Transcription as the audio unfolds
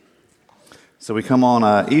So we come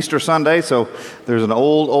on Easter Sunday, so there's an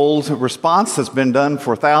old response that's been done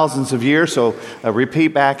for thousands of years, so repeat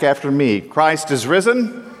back after me. Christ is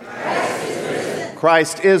risen. Christ is risen.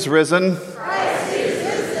 Christ is risen. Christ is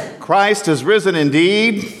risen. Christ is risen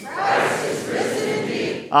indeed. Christ is risen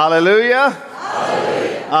indeed. Hallelujah.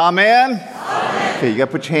 Hallelujah. Amen. Amen. Okay, you got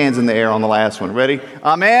to put your hands in the air on the last one. Ready?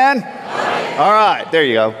 Amen. Amen. All right, there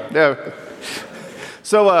you go. There.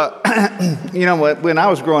 So, you know what? When I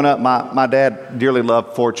was growing up, my dad dearly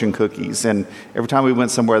loved fortune cookies. And every time we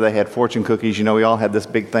went somewhere they had fortune cookies, you know, we all had this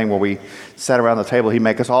big thing where we sat around the table. He'd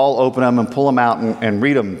make us all open them and pull them out and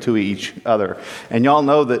read them to each other. And y'all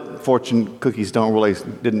know that fortune cookies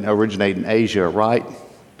didn't originate in Asia, right?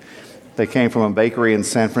 They came from a bakery in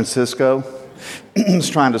San Francisco. Was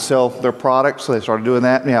trying to sell their products, so they started doing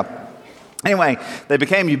that. Yeah. Anyway, they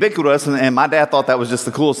became ubiquitous, and my dad thought that was just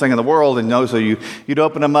the coolest thing in the world. And, you know, so you'd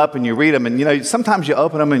open them up and you read them. And, you know, sometimes you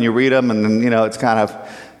open them and you read them, and then, you know, it's kind of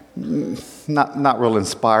not real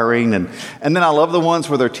inspiring. And then I love the ones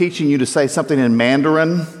where they're teaching you to say something in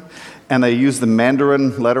Mandarin, and they use the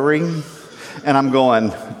Mandarin lettering. And I'm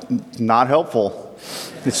going, not helpful.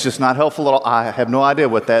 It's just not helpful at all. I have no idea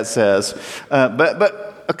what that says. But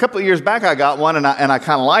a couple of years back, I got one, and I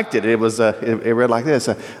kind of liked it. It read like this: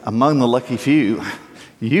 "Among the lucky few,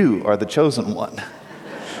 you are the chosen one."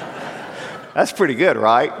 That's pretty good,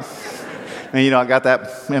 right? And, you know, I got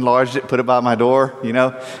that, enlarged it, put it by my door, you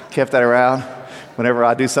know, kept that around. Whenever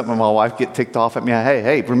I do something, my wife get ticked off at me.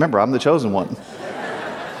 Hey, remember, I'm the chosen one.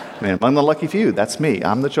 And among the lucky few, that's me.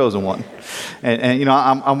 I'm the chosen one. And you know,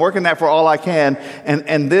 I'm working that for all I can.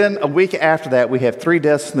 And then a week after that, we have 3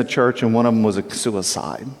 deaths in the church, and one of them was a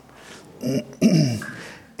suicide.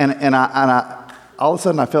 and I all of a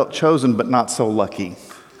sudden I felt chosen, but not so lucky.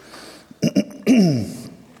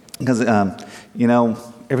 Because, you know,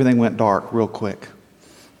 everything went dark real quick.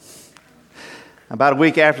 About a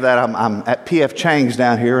week after that, I'm at P.F. Chang's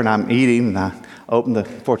down here, and I'm eating, and I opened the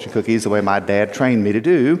fortune cookies the way my dad trained me to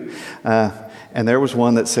do. And there was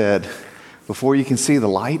one that said, "Before you can see the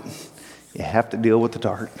light, you have to deal with the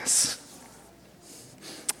darkness."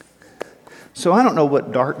 So I don't know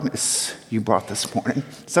what darkness you brought this morning.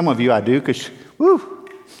 Some of you I do, because,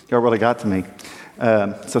 y'all really got to me.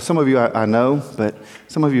 So some of you I know, but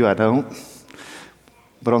some of you I don't.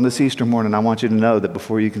 But on this Easter morning, I want you to know that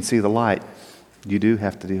before you can see the light, you do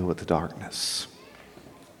have to deal with the darkness.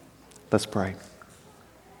 Let's pray.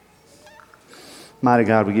 Mighty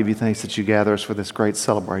God, we give you thanks that you gather us for this great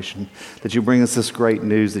celebration, that you bring us this great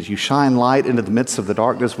news, that you shine light into the midst of the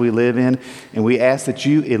darkness we live in, and we ask that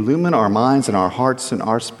you illumine our minds and our hearts and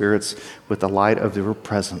our spirits with the light of your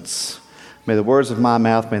presence. May the words of my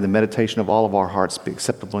mouth, may the meditation of all of our hearts be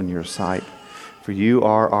acceptable in your sight, for you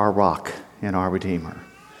are our rock and our Redeemer.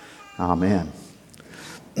 Amen.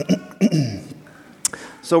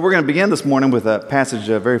 So we're going to begin this morning with a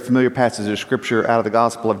very familiar passage of Scripture out of the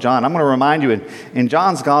Gospel of John. I'm going to remind you, in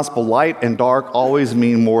John's Gospel, light and dark always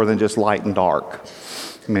mean more than just light and dark.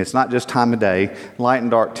 I mean, it's not just time of day. Light and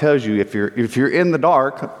dark tells you if you're in the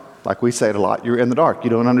dark, like we say it a lot, you're in the dark. You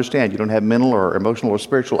don't understand. You don't have mental or emotional or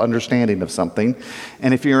spiritual understanding of something.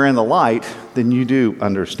 And if you're in the light, then you do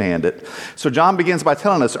understand it. So John begins by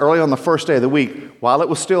telling us early on the first day of the week, while it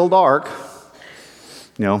was still dark,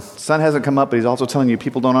 you know, sun hasn't come up, but he's also telling you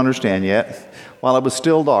people don't understand yet. While it was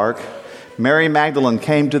still dark, Mary Magdalene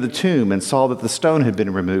came to the tomb and saw that the stone had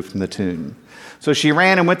been removed from the tomb. So she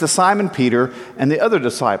ran and went to Simon Peter and the other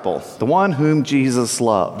disciple, the one whom Jesus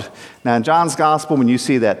loved. Now, in John's gospel, when you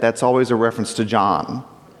see that, that's always a reference to John.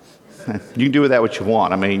 You can do with that what you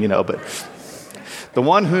want, but the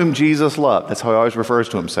one whom Jesus loved, that's how he always refers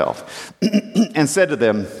to himself, and said to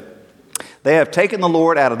them, "They have taken the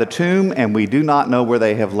Lord out of the tomb, and we do not know where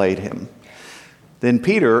they have laid him." Then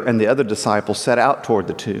Peter and the other disciple set out toward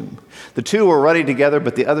the tomb. The two were running together,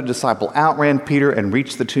 but the other disciple outran Peter and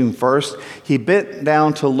reached the tomb first. He bent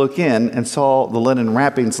down to look in and saw the linen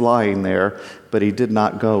wrappings lying there, but he did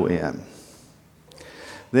not go in.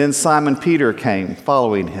 Then Simon Peter came,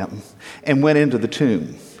 following him, and went into the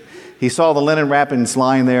tomb. He saw the linen wrappings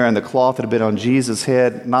lying there, and the cloth that had been on Jesus'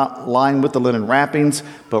 head, not lying with the linen wrappings,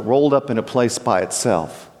 but rolled up in a place by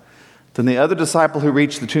itself. Then the other disciple who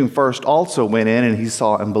reached the tomb first also went in, and he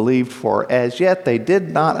saw and believed, for as yet they did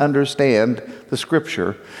not understand the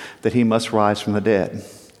scripture that he must rise from the dead.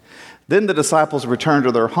 Then the disciples returned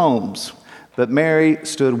to their homes, but Mary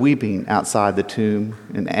stood weeping outside the tomb,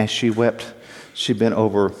 and as she wept, she bent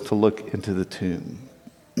over to look into the tomb.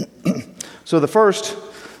 So the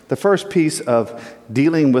first piece of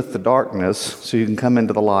dealing with the darkness so you can come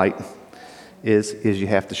into the light is you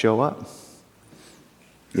have to show up.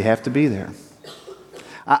 You have to be there.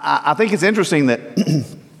 I think it's interesting that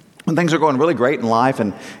when things are going really great in life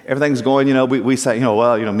and everything's going, we say,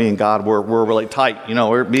 me and God, we're really tight.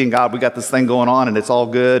 Me and God, we got this thing going on and it's all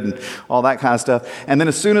good and all that kind of stuff. And then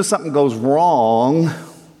as soon as something goes wrong,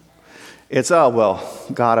 it's,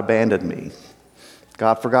 God abandoned me.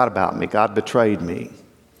 God forgot about me. God betrayed me.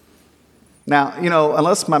 Now,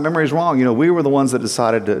 unless my memory is wrong, we were the ones that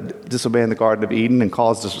decided to disobey in the Garden of Eden and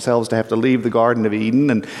caused ourselves to have to leave the Garden of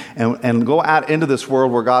Eden and go out into this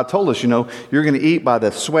world where God told us, you're going to eat by the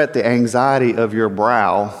sweat, the anxiety of your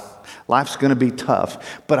brow. Life's going to be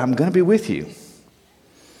tough, but I'm going to be with you.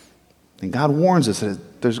 And God warns us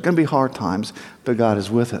that there's going to be hard times, but God is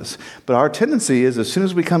with us. But our tendency is, as soon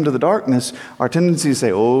as we come to the darkness, our tendency is to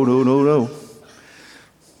say, oh, no.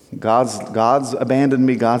 God's abandoned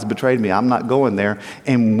me. God's betrayed me. I'm not going there.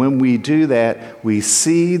 And when we do that, we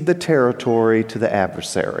cede the territory to the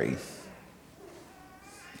adversary.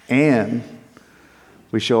 And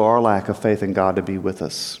we show our lack of faith in God to be with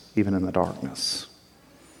us, even in the darkness.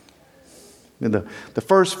 And the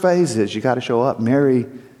first phase is you got to show up. Mary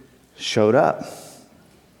showed up.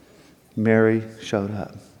 Mary showed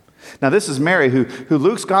up. Now, this is Mary, who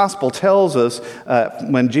Luke's gospel tells us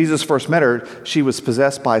when Jesus first met her, she was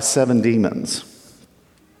possessed by 7 demons.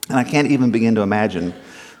 And I can't even begin to imagine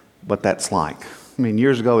what that's like. I mean,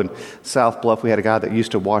 years ago in South Bluff, we had a guy that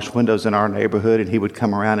used to wash windows in our neighborhood, and he would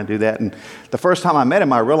come around and do that. And the first time I met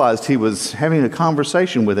him, I realized he was having a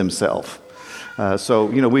conversation with himself. So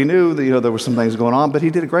we knew that, there were some things going on, but he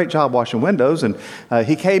did a great job washing windows. And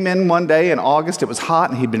he came in one day in August. It was hot,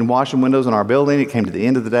 and he'd been washing windows in our building. It came to the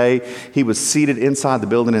end of the day. He was seated inside the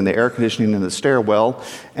building in the air conditioning in the stairwell.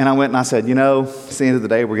 And I went and I said, it's the end of the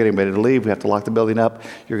day. We're getting ready to leave. We have to lock the building up.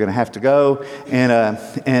 You're going to have to go.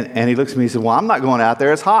 And he looks at me and he said, well, I'm not going out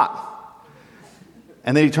there. It's hot.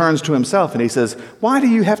 And then he turns to himself and he says, why do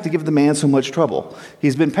you have to give the man so much trouble?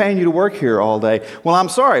 He's been paying you to work here all day. Well, I'm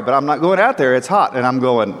sorry, but I'm not going out there. It's hot. And I'm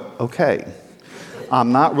going, okay.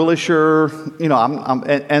 I'm not really sure,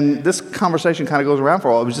 and this conversation kind of goes around for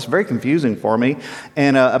a while. It was just very confusing for me.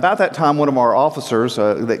 And about that time, one of our officers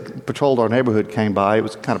that patrolled our neighborhood came by. It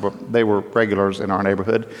was they were regulars in our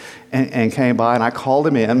neighborhood and came by, and I called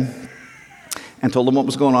him in and told him what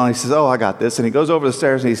was going on. He says, I got this. And he goes over the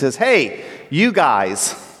stairs and he says, hey, you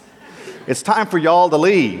guys, it's time for y'all to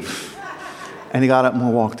leave. And he got up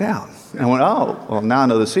and walked out. And I went, well, now I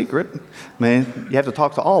know the secret. Man, you have to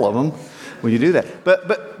talk to all of them when you do that.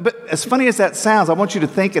 But as funny as that sounds, I want you to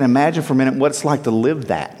think and imagine for a minute what it's like to live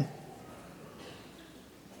that.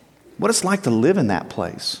 What it's like to live in that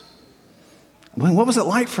place. I mean, what was it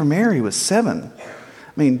like for Mary with 7?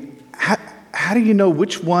 I mean, how do you know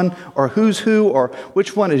which one or who's who or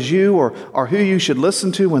which one is you or who you should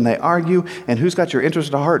listen to when they argue and who's got your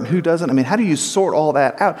interest at heart and who doesn't? I mean, how do you sort all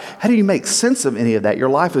that out? How do you make sense of any of that? Your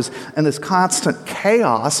life is in this constant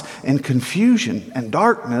chaos and confusion and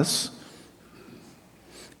darkness,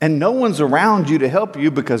 and no one's around you to help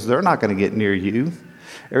you because they're not going to get near you.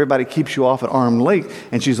 Everybody keeps you off at arm's length,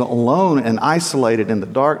 and she's alone and isolated in the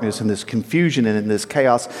darkness and this confusion and in this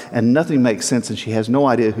chaos, and nothing makes sense, and she has no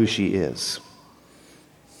idea who she is.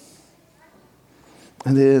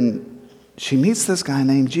 And then she meets this guy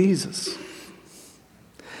named Jesus.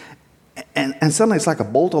 And suddenly it's like a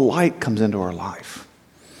bolt of light comes into her life.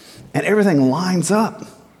 And everything lines up.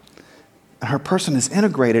 And her person is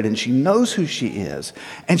integrated, and she knows who she is.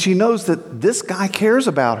 And she knows that this guy cares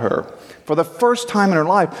about her. For the first time in her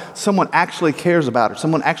life, someone actually cares about her.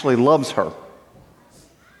 Someone actually loves her.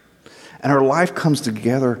 And her life comes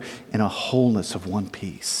together in a wholeness of one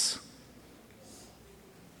piece.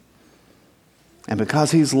 And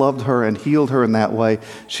because he's loved her and healed her in that way,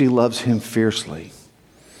 she loves him fiercely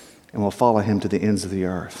and will follow him to the ends of the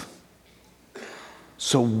earth.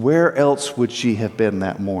 So where else would she have been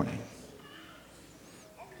that morning?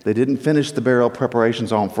 They didn't finish the burial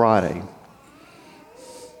preparations on Friday.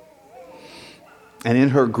 And in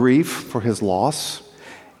her grief for his loss,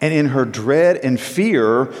 and in her dread and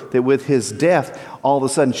fear that with his death, all of a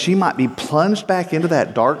sudden she might be plunged back into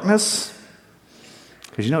that darkness.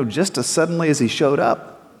 Because just as suddenly as he showed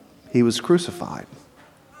up, he was crucified.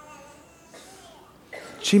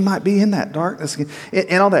 She might be in that darkness.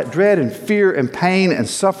 In all that dread and fear and pain and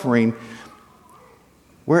suffering,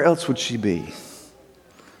 where else would she be?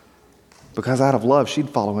 Because out of love, she'd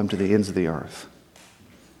follow him to the ends of the earth.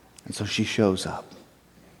 And so she shows up.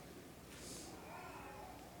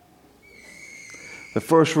 The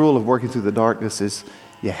first rule of working through the darkness is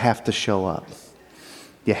you have to show up.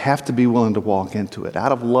 You have to be willing to walk into it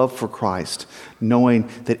out of love for Christ, knowing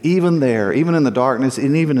that even there, even in the darkness,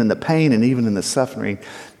 and even in the pain, and even in the suffering,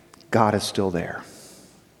 God is still there.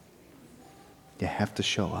 You have to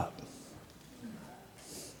show up.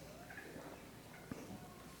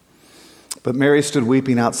 But Mary stood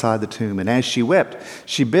weeping outside the tomb, and as she wept,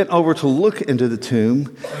 she bent over to look into the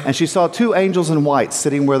tomb, and she saw two angels in white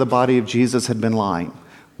sitting where the body of Jesus had been lying,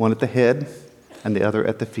 one at the head and the other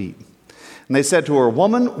at the feet. And they said to her,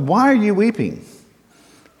 "Woman, why are you weeping?"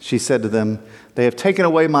 She said to them, "They have taken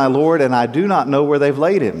away my Lord, and I do not know where they've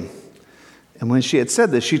laid him." And when she had said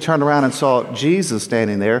this, she turned around and saw Jesus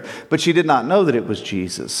standing there, but she did not know that it was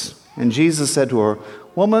Jesus. And Jesus said to her,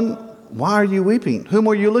 "Woman, why are you weeping? Whom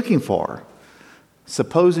are you looking for?"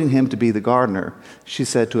 Supposing him to be the gardener, she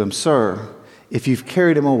said to him, "Sir, if you've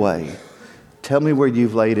carried him away, tell me where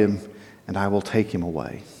you've laid him, and I will take him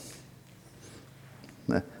away."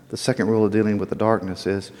 The second rule of dealing with the darkness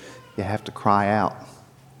is you have to cry out.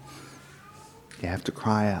 You have to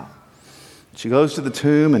cry out. She goes to the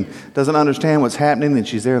tomb and doesn't understand what's happening, and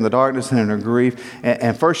she's there in the darkness and in her grief.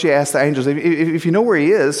 And first she asks the angels, if you know where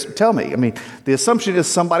he is, tell me. I mean, the assumption is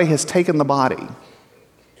somebody has taken the body.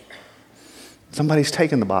 Somebody's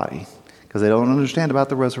taken the body because they don't understand about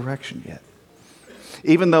the resurrection yet.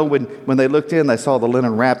 Even though when they looked in, they saw the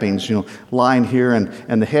linen wrappings, lying here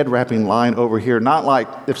and the head wrapping lying over here. Not like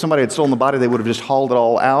if somebody had stolen the body, they would have just hauled it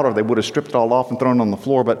all out or they would have stripped it all off and thrown it on the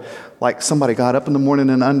floor, but like somebody got up in the morning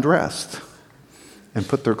and undressed and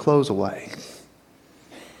put their clothes away.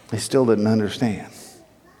 They still didn't understand.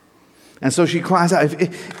 And so she cries out,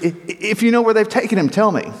 if you know where they've taken him,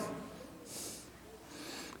 tell me.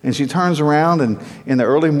 And she turns around, and in the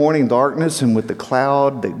early morning darkness and with the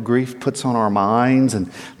cloud that grief puts on our minds and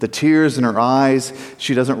the tears in her eyes,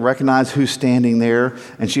 she doesn't recognize who's standing there,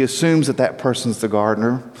 and she assumes that person's the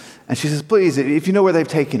gardener. And she says, "Please, if you know where they've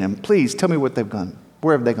taken him, please tell me what they've done.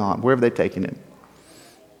 Where have they gone? Where have they taken him?"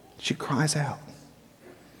 She cries out.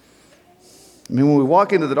 I mean, when we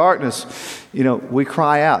walk into the darkness, we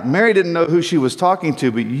cry out. Mary didn't know who she was talking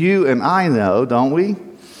to, but you and I know, don't we?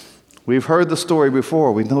 We've heard the story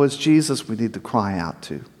before. We know it's Jesus we need to cry out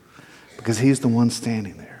to because he's the one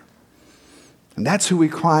standing there. And that's who we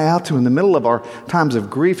cry out to in the middle of our times of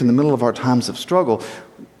grief, in the middle of our times of struggle.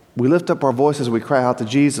 We lift up our voices, we cry out to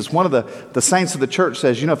Jesus. One of the saints of the church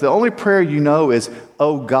says, if the only prayer you know is,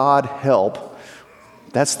 "Oh God, help,"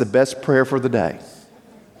 that's the best prayer for the day.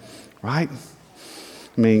 Right?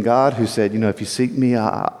 I mean, God who said, if you seek me,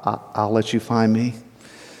 I'll let you find me.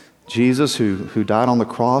 Jesus who died on the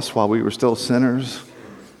cross while we were still sinners,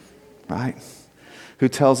 right? Who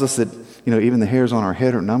tells us that, even the hairs on our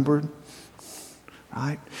head are numbered,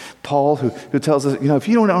 right? Paul who tells us, if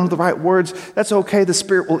you don't know the right words, that's okay. The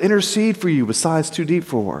Spirit will intercede for you besides too deep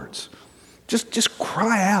for words. Just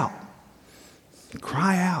cry out.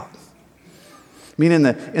 Cry out. I mean,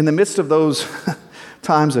 in the midst of those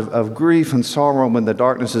times of grief and sorrow when the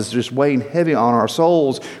darkness is just weighing heavy on our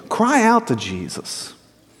souls, cry out to Jesus.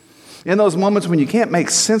 In those moments when you can't make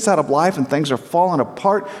sense out of life and things are falling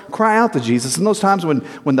apart, cry out to Jesus. In those times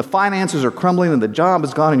when the finances are crumbling and the job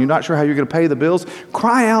is gone and you're not sure how you're going to pay the bills,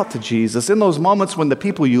 cry out to Jesus. In those moments when the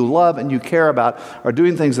people you love and you care about are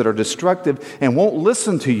doing things that are destructive and won't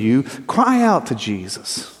listen to you, cry out to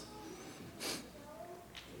Jesus.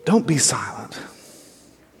 Don't be silent.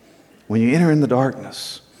 When you enter in the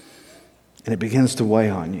darkness and it begins to weigh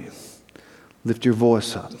on you, lift your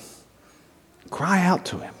voice up. Cry out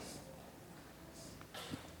to him.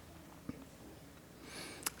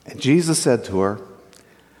 And Jesus said to her,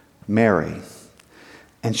 "Mary."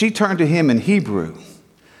 And she turned to him in Hebrew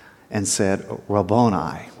and said,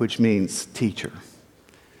 "Rabboni," which means teacher.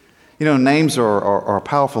 Names are a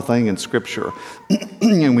powerful thing in Scripture.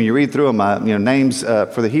 And when you read through them, names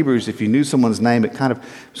for the Hebrews, if you knew someone's name, it was kind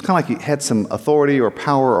of like you had some authority or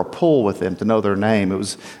power or pull with them to know their name. It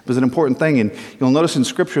was an important thing. And you'll notice in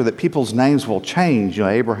Scripture that people's names will change.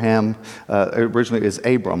 Abraham originally is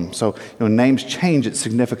Abram. So, names change at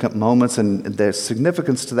significant moments, and there's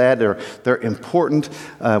significance to that. They're important.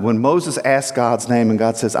 When Moses asks God's name and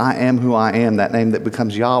God says, "I am who I am," that name that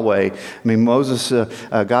becomes Yahweh. I mean, Moses,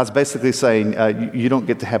 God's basically saying, you don't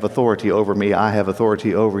get to have authority over me. I have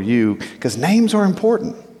authority over you, because names are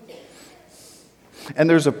important. And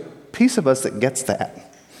there's a piece of us that gets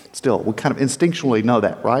that. Still, we kind of instinctually know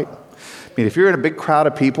that, right? I mean, if you're in a big crowd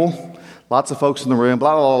of people, lots of folks in the room,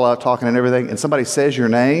 blah, blah, blah, talking and everything, and somebody says your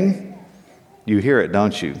name, you hear it,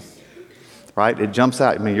 don't you? Right? It jumps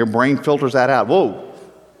out. I mean, your brain filters that out. Whoa,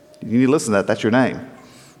 you need to listen to that. That's your name.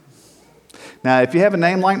 Now, if you have a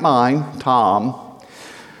name like mine, Tom,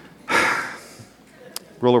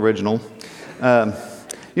 real original.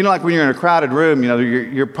 Like when you're in a crowded room,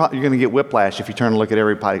 you're going to get whiplash if you turn and look at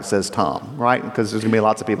everybody that says Tom, right? Because there's going to be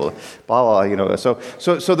lots of people, blah, blah, So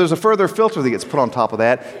there's a further filter that gets put on top of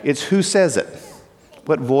that. It's who says it.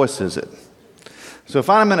 What voice is it? So if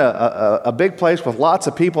I'm in a big place with lots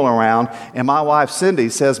of people around and my wife Cindy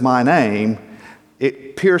says my name,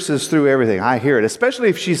 it pierces through everything. I hear it, especially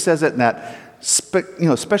if she says it in that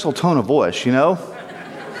special tone of voice,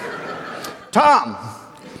 Tom,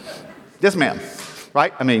 yes ma'am,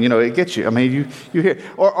 right? I mean, it gets you. I mean, you hear.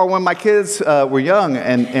 Or when my kids were young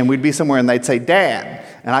and we'd be somewhere and they'd say Dad,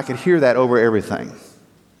 and I could hear that over everything,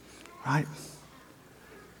 right?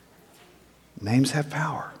 Names have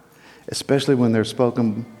power, especially when they're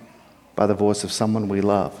spoken by the voice of someone we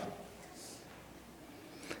love.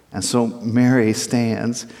 And so Mary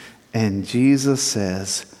stands and Jesus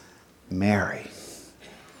says, Mary.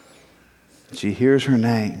 She hears her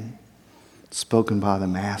name spoken by the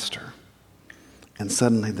Master. And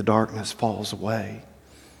suddenly the darkness falls away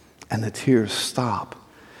and the tears stop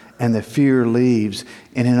and the fear leaves.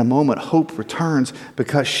 And in a moment, hope returns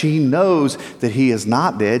because she knows that he is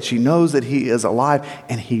not dead. She knows that he is alive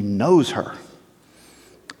and he knows her.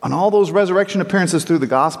 On all those resurrection appearances through the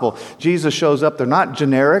gospel, Jesus shows up. They're not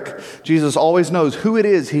generic. Jesus always knows who it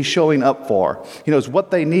is he's showing up for. He knows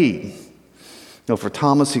what they need. For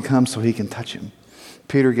Thomas, he comes so he can touch him.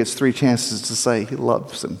 Peter gets 3 chances to say he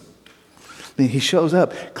loves him. I mean, he shows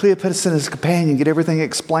up. Cleopas and his companion get everything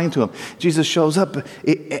explained to him. Jesus shows up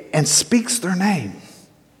and speaks their name.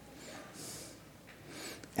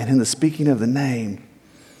 And in the speaking of the name,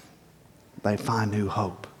 they find new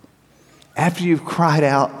hope. After you've cried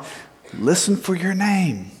out, listen for your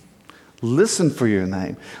name. Listen for your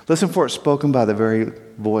name. Listen for it spoken by the very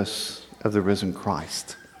voice of the risen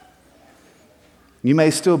Christ. You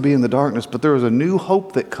may still be in the darkness, but there is a new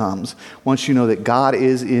hope that comes once you know that God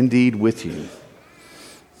is indeed with you.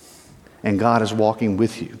 And God is walking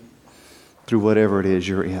with you through whatever it is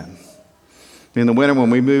you're in. In the winter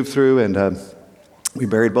when we moved through and we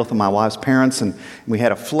buried both of my wife's parents, and we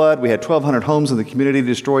had a flood. We had 1,200 homes in the community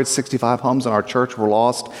destroyed. 65 homes in our church were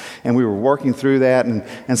lost, and we were working through that.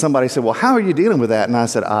 And somebody said, well, how are you dealing with that? And I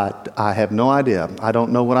said, I have no idea. I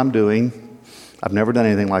don't know what I'm doing. I've never done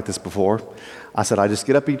anything like this before. I said, I just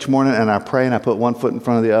get up each morning and I pray and I put one foot in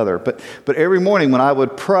front of the other. But every morning when I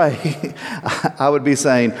would pray, I would be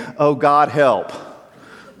saying, oh, God, help.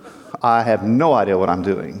 I have no idea what I'm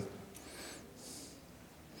doing.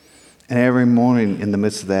 And every morning in the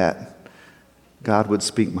midst of that, God would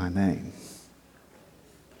speak my name.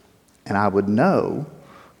 And I would know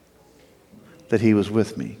that he was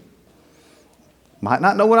with me. Might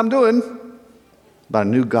not know what I'm doing, but I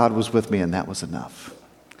knew God was with me and that was enough.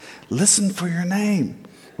 Listen for your name.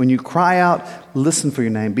 When you cry out, listen for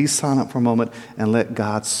your name. Be silent for a moment and let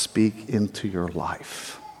God speak into your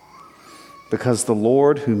life. Because the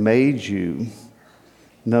Lord who made you,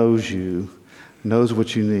 knows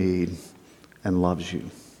what you need, and loves you.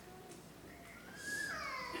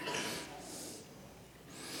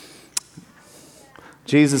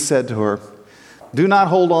 Jesus said to her, do not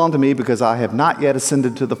hold on to me because I have not yet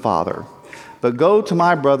ascended to the Father, but go to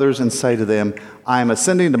my brothers and say to them, I am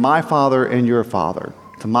ascending to my Father and your Father,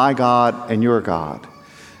 to my God and your God.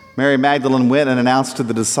 Mary Magdalene went and announced to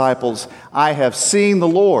the disciples, I have seen the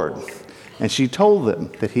Lord. And she told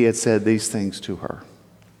them that he had said these things to her.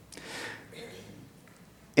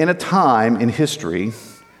 In a time in history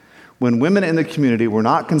when women in the community were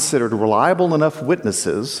not considered reliable enough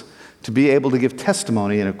witnesses to be able to give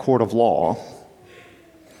testimony in a court of law,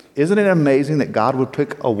 isn't it amazing that God would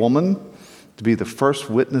pick a woman to be the first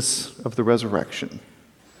witness of the resurrection?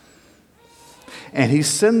 And he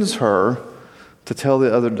sends her to tell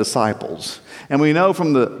the other disciples. And we know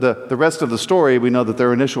from the rest of the story, we know that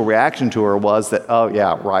their initial reaction to her was that, oh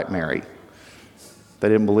yeah, right, Mary. They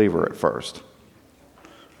didn't believe her at first.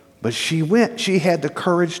 But she went. She had the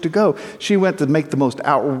courage to go. She went to make the most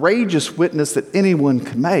outrageous witness that anyone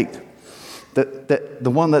could make. That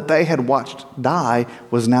the one that they had watched die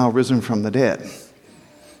was now risen from the dead.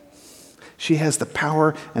 She has the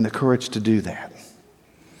power and the courage to do that.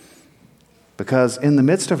 Because in the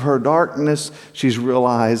midst of her darkness, she's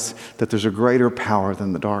realized that there's a greater power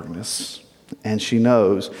than the darkness. And she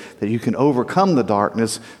knows that you can overcome the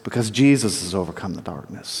darkness because Jesus has overcome the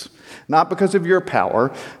darkness. Not because of your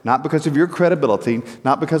power, not because of your credibility,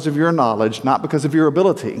 not because of your knowledge, not because of your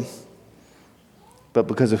ability, but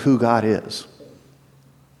because of who God is.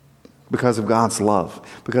 Because of God's love,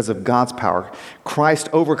 because of God's power. Christ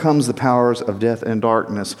overcomes the powers of death and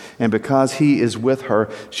darkness, and because he is with her,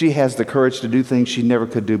 she has the courage to do things she never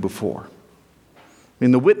could do before.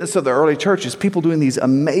 In the witness of the early church is people doing these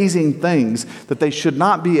amazing things that they should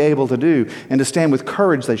not be able to do, and to stand with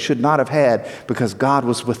courage they should not have had because God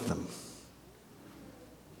was with them.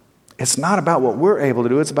 It's not about what we're able to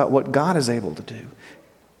do, it's about what God is able to do.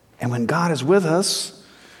 And when God is with us,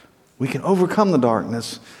 We can overcome the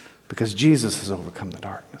darkness because Jesus has overcome the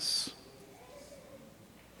darkness.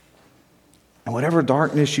 And whatever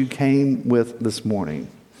darkness you came with this morning,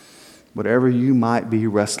 whatever you might be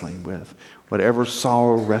wrestling with, whatever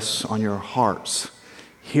sorrow rests on your hearts,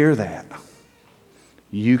 hear that.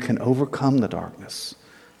 You can overcome the darkness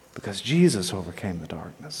because Jesus overcame the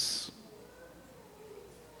darkness.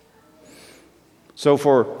 So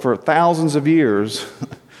for thousands of years,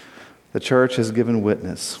 the church has given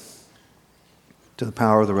witness to the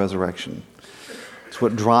power of the resurrection. It's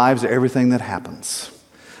what drives everything that happens.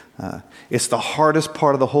 It's the hardest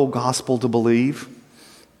part of the whole gospel to believe.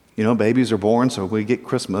 You know, babies are born, so we get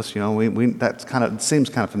Christmas. You know, that's it seems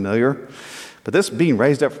kind of familiar. But this being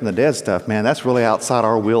raised up from the dead stuff, man, that's really outside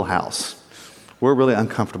our wheelhouse. We're really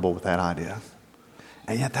uncomfortable with that idea.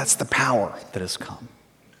 And yet that's the power that has come.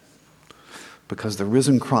 Because the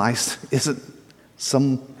risen Christ isn't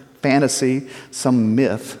some fantasy, some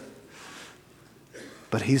myth,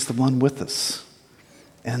 but he's the one with us.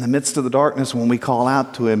 And in the midst of the darkness, when we call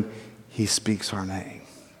out to him, he speaks our name.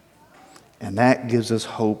 And that gives us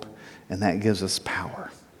hope, and that gives us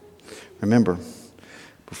power. Remember,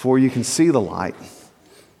 before you can see the light,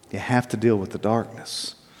 you have to deal with the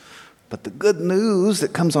darkness. But the good news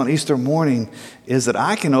that comes on Easter morning is that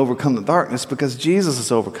I can overcome the darkness because Jesus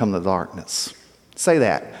has overcome the darkness. Say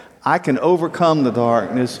that. I can overcome the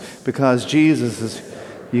darkness because Jesus is...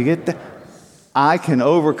 You get that? I can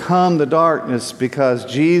overcome the darkness because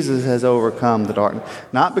Jesus has overcome the darkness.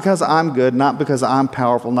 Not because I'm good, not because I'm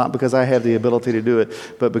powerful, not because I have the ability to do it,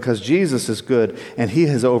 but because Jesus is good and he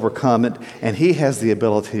has overcome it and he has the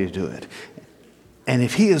ability to do it. And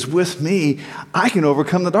if he is with me, I can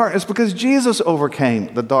overcome the darkness because Jesus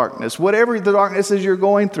overcame the darkness. Whatever the darkness is you're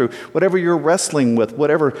going through, whatever you're wrestling with,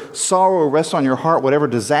 whatever sorrow rests on your heart, whatever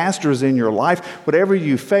disaster is in your life, whatever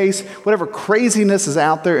you face, whatever craziness is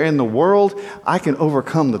out there in the world, I can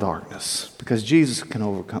overcome the darkness because Jesus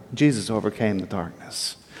overcame the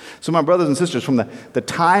darkness. So my brothers and sisters, from the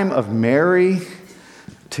time of Mary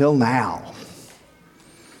till now,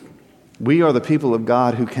 we are the people of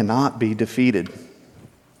God who cannot be defeated.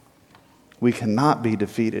 We cannot be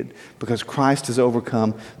defeated because Christ has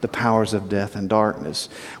overcome the powers of death and darkness.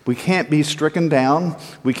 We can't be stricken down.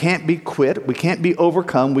 We can't be quit. We can't be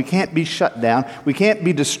overcome. We can't be shut down. We can't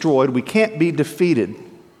be destroyed. We can't be defeated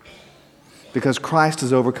because Christ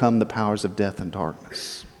has overcome the powers of death and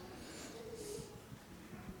darkness.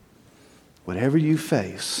 Whatever you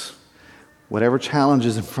face, whatever challenge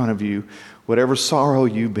is in front of you, whatever sorrow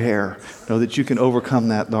you bear, know that you can overcome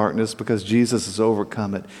that darkness because Jesus has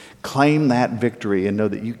overcome it. Claim that victory and know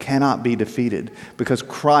that you cannot be defeated because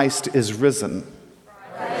Christ is risen.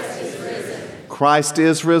 Christ is risen. Christ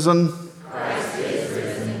is risen. Christ is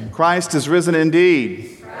risen. Christ is risen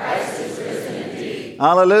indeed. Christ is risen indeed.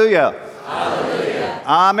 Hallelujah. Hallelujah.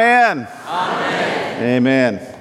 Amen. Amen. Amen.